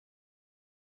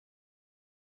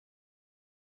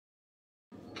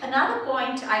Another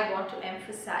point I want to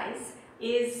emphasize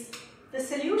is the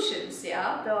solutions,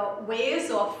 yeah, the ways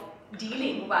of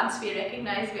dealing once we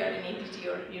recognize we are in ADD,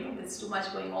 or there's too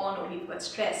much going on, or we've got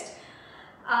stressed,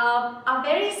 are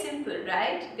very simple,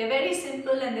 right? They're very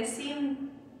simple and they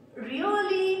seem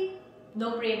really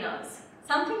no-brainers.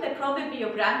 Something that probably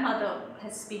your grandmother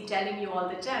has been telling you all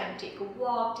the time: take a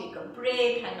walk, take a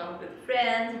break, hang out with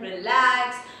friends,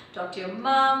 relax, talk to your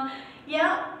mom,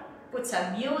 yeah, put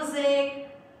some music,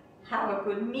 have a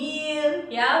good meal,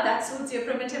 yeah, that suits your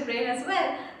primitive brain as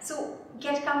well. So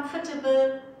get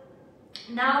comfortable.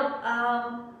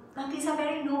 Now, these are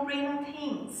very no-brainer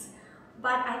things,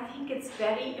 but I think it's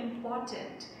very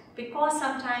important, because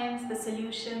sometimes the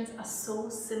solutions are so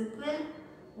simple,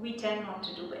 we tend not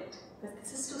to do it. Because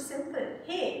this is too simple.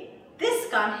 Hey, this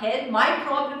can't help my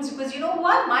problems, because you know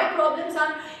what? My problems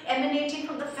are emanating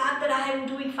from the fact that I am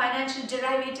doing financial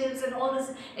derivatives and all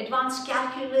this advanced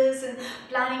calculus and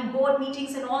planning board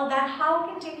meetings and all that. How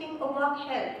can taking a walk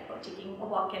help? Or taking a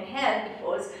walk can help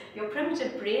because your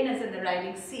primitive brain is in the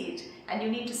driving seat, and you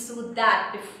need to soothe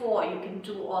that before you can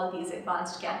do all these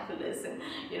advanced calculus and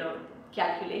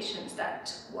calculations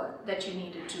that you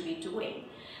needed to be doing.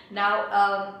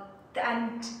 Now,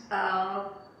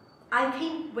 I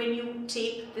think when you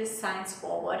take this science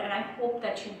forward, and I hope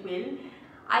that you will,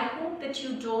 I hope that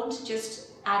you don't just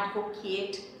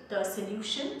advocate the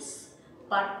solutions,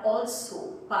 but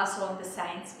also pass on the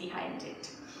science behind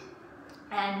it.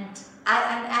 And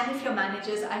if you're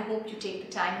managers, I hope you take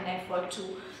the time and effort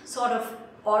to sort of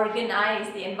organize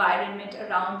the environment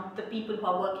around the people who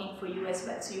are working for you as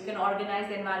well. So you can organize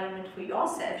the environment for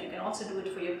yourself, you can also do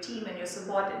it for your team and your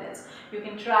subordinates. You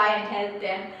can try and help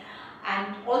them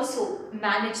and also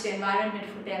manage the environment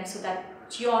for them, so that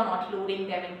you're not loading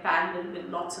them in parallel with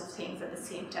lots of things at the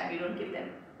same time. You don't give them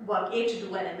work A to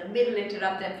do and in the middle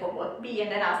interrupt them for work B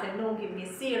and then ask them, no, give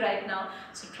me C right now.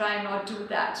 So try not do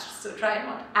that. So try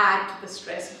not add to the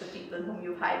stress of the people whom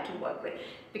you've hired to work with,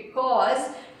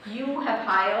 because you have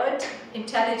hired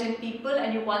intelligent people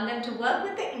and you want them to work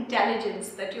with the intelligence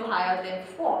that you hired them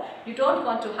for. You don't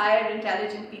want to hire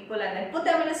intelligent people and then put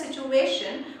them in a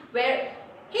situation where,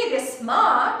 hey, they're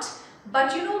smart,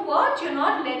 but you know what? You're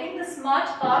not letting the smart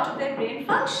part of their brain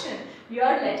function. You're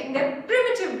letting their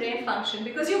primitive brain function,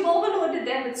 because you've overloaded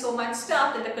them with so much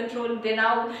stuff that they're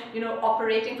now,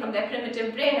 operating from their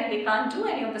primitive brain, and they can't do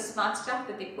any of the smart stuff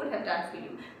that they could have done for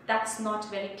you. That's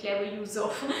not very clever use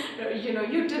of,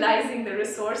 utilizing the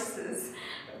resources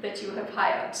that you have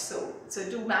hired. So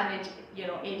do manage,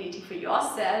 ADT for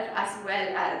yourself, as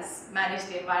well as manage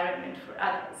the environment for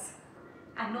others.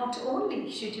 And not only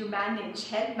should you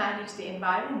help manage the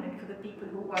environment for the people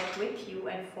who work with you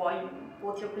and for you,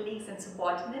 both your colleagues and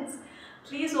subordinates,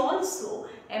 please also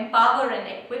empower and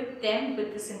equip them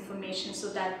with this information so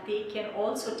that they can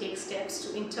also take steps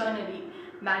to internally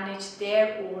manage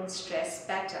their own stress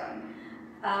better.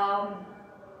 I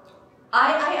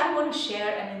want to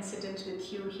share an incident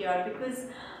with you here, because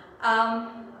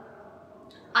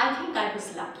I think I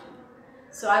was lucky.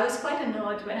 So I was quite a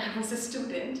nerd when I was a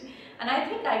student. And I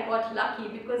think I got lucky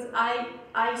because I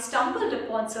stumbled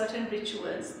upon certain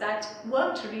rituals that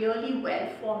worked really well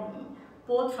for me,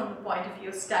 both from the point of view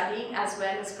of studying as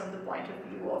well as from the point of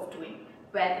view of doing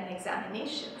well in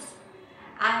examinations.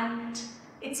 And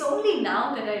it's only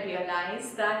now that I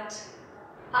realize that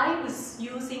I was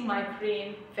using my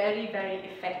brain very,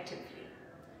 very effectively.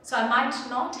 So I might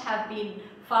not have been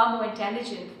far more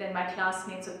intelligent than my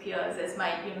classmates or peers, as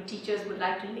my teachers would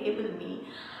like to label me.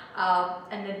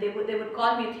 And then they would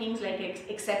call me things like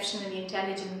exceptionally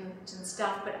intelligent and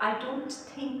stuff, but I don't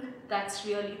think that's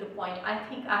really the point. I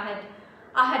think I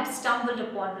had stumbled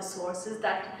upon resources,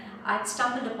 that I had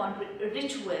stumbled upon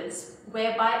rituals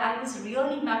whereby I was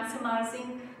really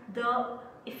maximizing the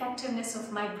effectiveness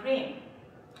of my brain.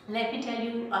 Let me tell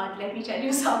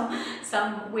you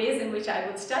some ways in which I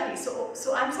would study. So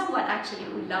I'm someone actually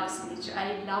who loves nature.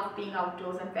 I love being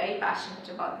outdoors. I'm very passionate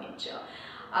about nature.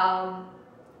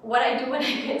 What I do when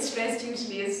I get stressed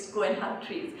usually is go and hug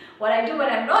trees. What I do when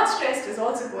I'm not stressed is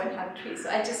also go and hug trees. So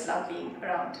I just love being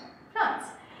around plants.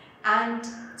 And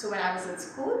so when I was in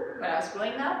school, when I was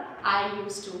growing up, I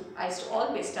used to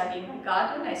always study in my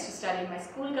garden. I used to study in my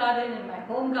school garden, in my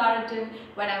home garden.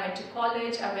 When I went to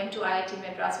college, I went to IIT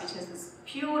Madras, which has this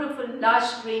beautiful,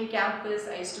 lush green campus.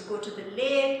 I used to go to the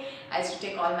lake. I used to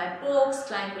take all my books,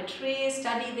 climb a tree,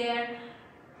 study there.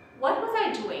 What was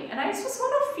I doing? And I used to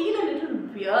sort of feel a little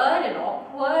weird and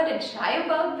awkward and shy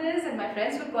about this, and my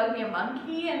friends would call me a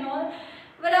monkey and all.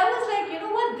 But I was like, you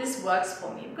know what, this works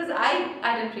for me, because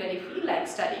I didn't really feel like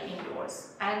studying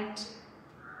indoors. And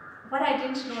what I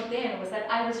didn't know then was that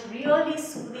I was really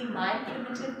soothing my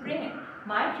primitive brain.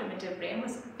 My primitive brain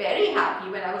was very happy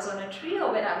when I was on a tree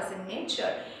or when I was in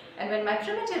nature. And when my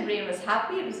primitive brain was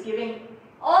happy, it was giving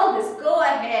all this go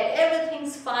ahead,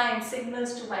 everything's fine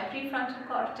signals to my prefrontal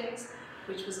cortex,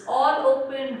 which was all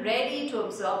open, ready to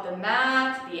absorb the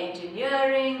math, the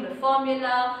engineering, the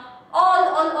formula,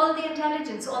 all the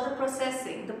intelligence, all the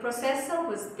processing. The processor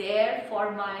was there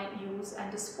for my use and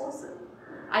disposal.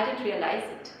 I didn't realize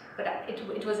it, but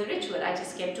it was a ritual. I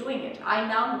just kept doing it. I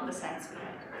now know the science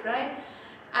behind it, right?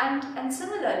 And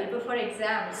similarly, before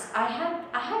exams, I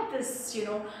had this, you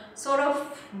know, sort of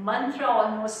mantra,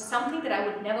 almost something that I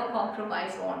would never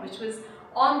compromise on, which was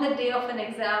on the day of an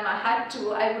exam,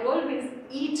 I would always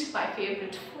eat my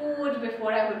favorite food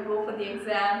before I would go for the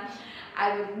exam.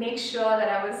 I would make sure that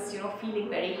I was, you know, feeling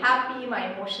very happy,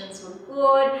 my emotions were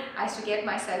good. I used to get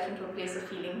myself into a place of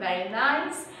feeling very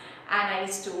nice. And I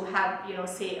used to have, you know,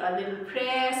 say a little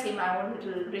prayer, say my own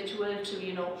little ritual to,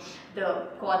 you know, the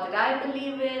God that I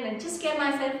believe in, and just get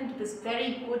myself into this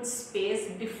very good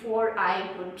space before I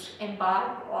would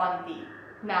embark on the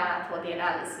math or the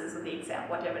analysis or the exam,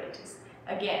 whatever it is.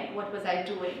 Again, what was I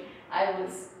doing? I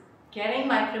was getting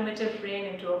my primitive brain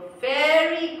into a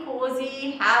very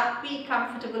cozy, happy,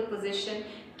 comfortable position,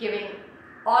 giving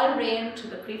all rein to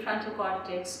the prefrontal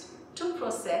cortex to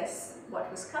process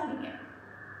what was coming in.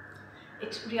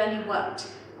 It really worked.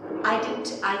 I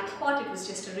thought it was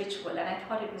just a ritual and I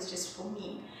thought it was just for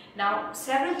me. Now,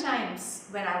 several times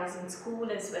when I was in school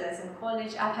as well as in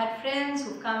college, I've had friends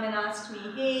who've come and asked me,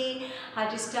 hey, how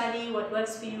do you study? What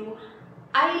works for you?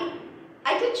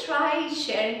 I did try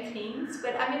sharing things,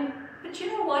 but you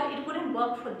know what? It wouldn't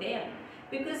work for them,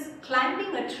 because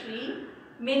climbing a tree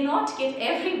may not soothe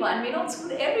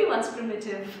everyone's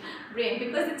primitive brain,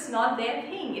 because it's not their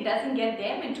thing. It doesn't get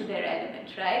them into their element,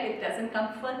 right? It doesn't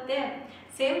comfort them.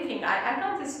 Same thing, I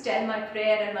can't just tell my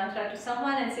prayer and mantra to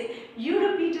someone and say, you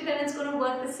repeat it and it's going to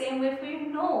work the same way for you.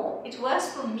 No, it works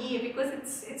for me because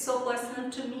it's so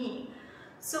personal to me.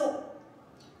 So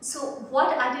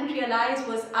what I didn't realize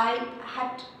was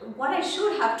what I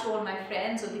should have told my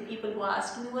friends or the people who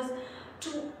asked me was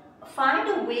to find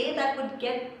a way that would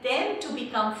get them to be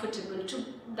comfortable,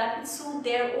 that would suit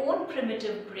their own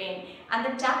primitive brain, and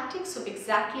the tactics of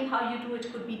exactly how you do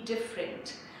it could be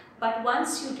different. But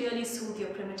once you really soothe your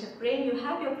primitive brain, you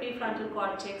have your prefrontal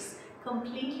cortex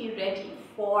completely ready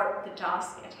for the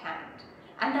task at hand.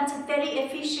 And that's a very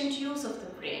efficient use of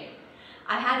the brain.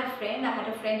 I had a friend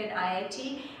in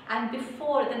IIT, and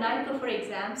the night before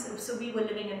exams, so we were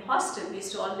living in hostel. We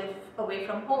used to all live away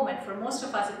from home, and for most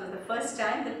of us it was the first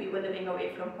time that we were living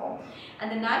away from home.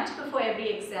 And the night before every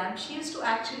exam, she used to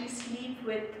actually sleep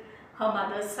with her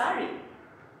mother's sari.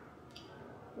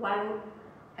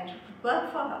 And it would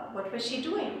work for her. What was she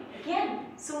doing? Again,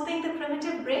 soothing the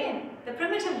primitive brain. The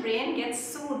primitive brain gets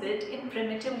soothed in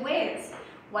primitive ways.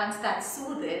 Once that's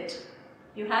soothed,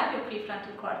 you have your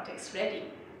prefrontal cortex ready,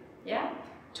 yeah,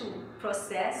 to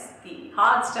process the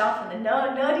hard stuff and the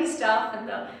nerdy stuff and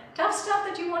the tough stuff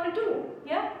that you want to do,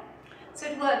 yeah. So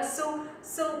it works. So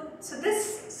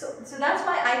that's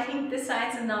why I think this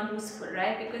science is now useful,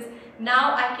 right? Because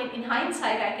now in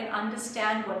hindsight, I can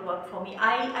understand what worked for me.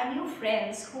 I knew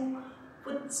friends who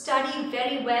would study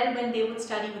very well when they would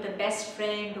study with a best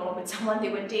friend or with someone they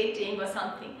were dating or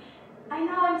something. I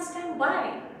now understand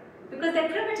why. Because their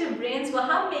primitive brains were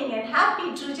humming and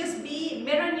happy to just be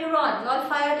mirror neurons, all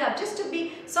fired up, just to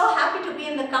be so happy to be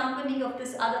in the company of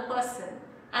this other person.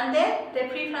 And then their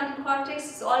prefrontal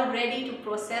cortex is all ready to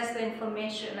process the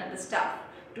information and the stuff,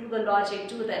 do the logic,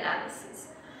 do the analysis.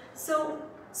 So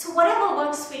whatever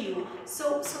works for you.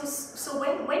 So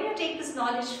when you take this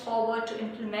knowledge forward to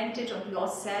implement it on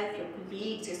yourself, your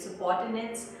colleagues, your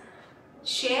subordinates,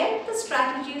 share the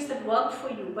strategies that work for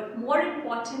you, but more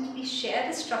importantly, share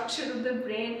the structure of the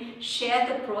brain, share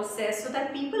the process, so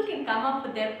that people can come up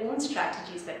with their own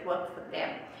strategies that work for them.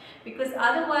 Because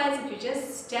otherwise, if you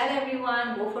just tell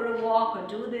everyone, go for a walk or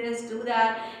do this, do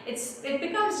that, it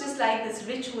becomes just like this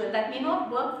ritual that may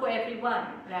not work for everyone,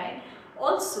 right?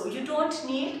 Also, you don't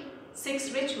need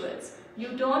 6 rituals.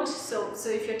 You don't, so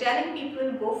if you're telling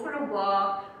people, go for a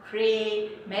walk,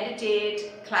 pray,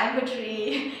 meditate, climb a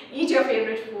tree, eat your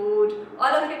favorite food,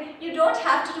 all of it, you don't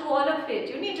have to do all of it.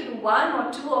 You need to do 1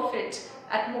 or 2 of it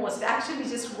at most. Actually,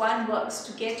 just 1 works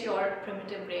to get your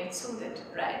primitive brain soothed,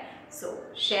 right? So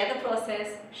share the process,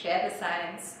 share the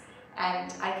science,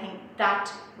 and I think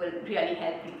that will really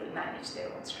help people manage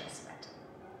their own stress.